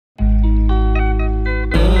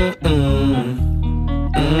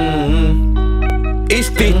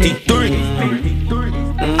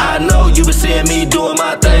me doing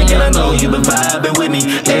my thing, and I know you been vibing with me,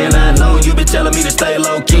 and I know you been telling me to stay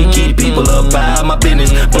low key, keep people up out my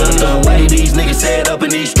business. But the way these niggas set up in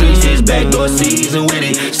these streets is backdoor season with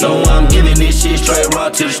it. So I'm giving this shit straight raw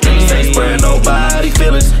to the streets, ain't sparing nobody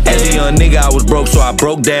feelings. As a young nigga, I was broke, so I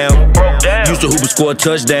broke down. Used to hoop and score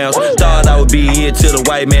touchdowns. Thought I would be here till the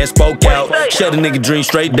white man spoke out. Shut a nigga dream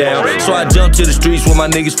straight down. So I jumped to the streets with my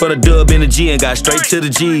niggas for the dub in the G and got straight to the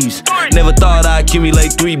G's. Never thought I'd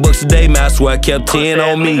accumulate $3 a day, man. I swear I kept 10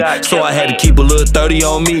 on me. So I had to keep a little 30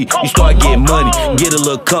 on me. You start getting money, get a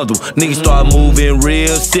little comfortable. Niggas start moving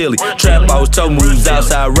real silly. Trap, I was talking moves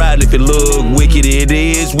outside riding. If it look wicked, it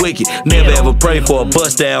is wicked. Never ever pray for a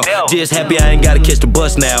bust down. Just happy I ain't gotta catch the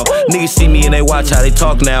bus now. Niggas see me and they watch how they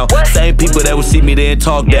talk now. Same people that would see me then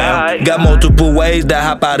talk down. Got multiple ways to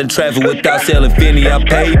hop out in traffic without selling Finny. I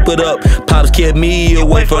papered up. Pops kept me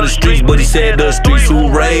away from the streets, but he said the streets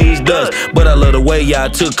who raised us. But I love the way y'all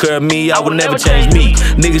took care of me. I would never change me.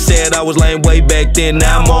 Niggas said I was lame way back then.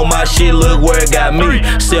 Now I'm on my shit, look where it got me.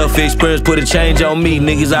 Self-experience put a change on me.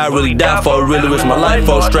 Niggas I really die for, really risk my life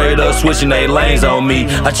for. Straight up switching they lanes on me.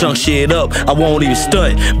 I chunk shit up, I won't even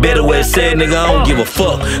stunt. Better way said, nigga, I don't give a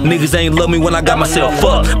fuck. Niggas ain't love me when I got myself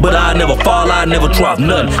up, but I never fall, I never drop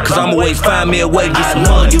nothing. Cause I'm always find me a way to get some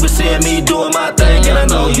money. I know you been seeing me doing my thing, and I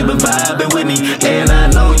know you been vibing with me, and I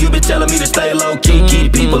know you been telling me to stay low key,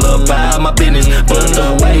 keep people up out my business. But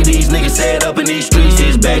the way these niggas set up in these streets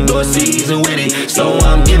is backdoor season with it. So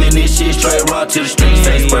I'm giving this shit straight raw to the streets,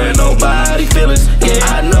 ain't sparing nobody feelings. Yeah,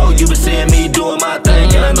 I know you been seeing me doing my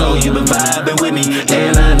thing, and I know you been vibing with me,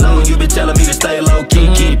 and I know you been telling me to stay low key,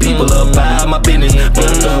 keep people up out my business.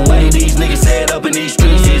 But the way these niggas set up in these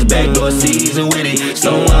streets is backdoor season with it.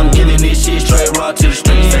 So I'm giving this shit straight raw to the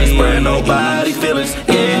streets, ain't sparing nobody feelings.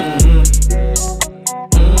 Yeah.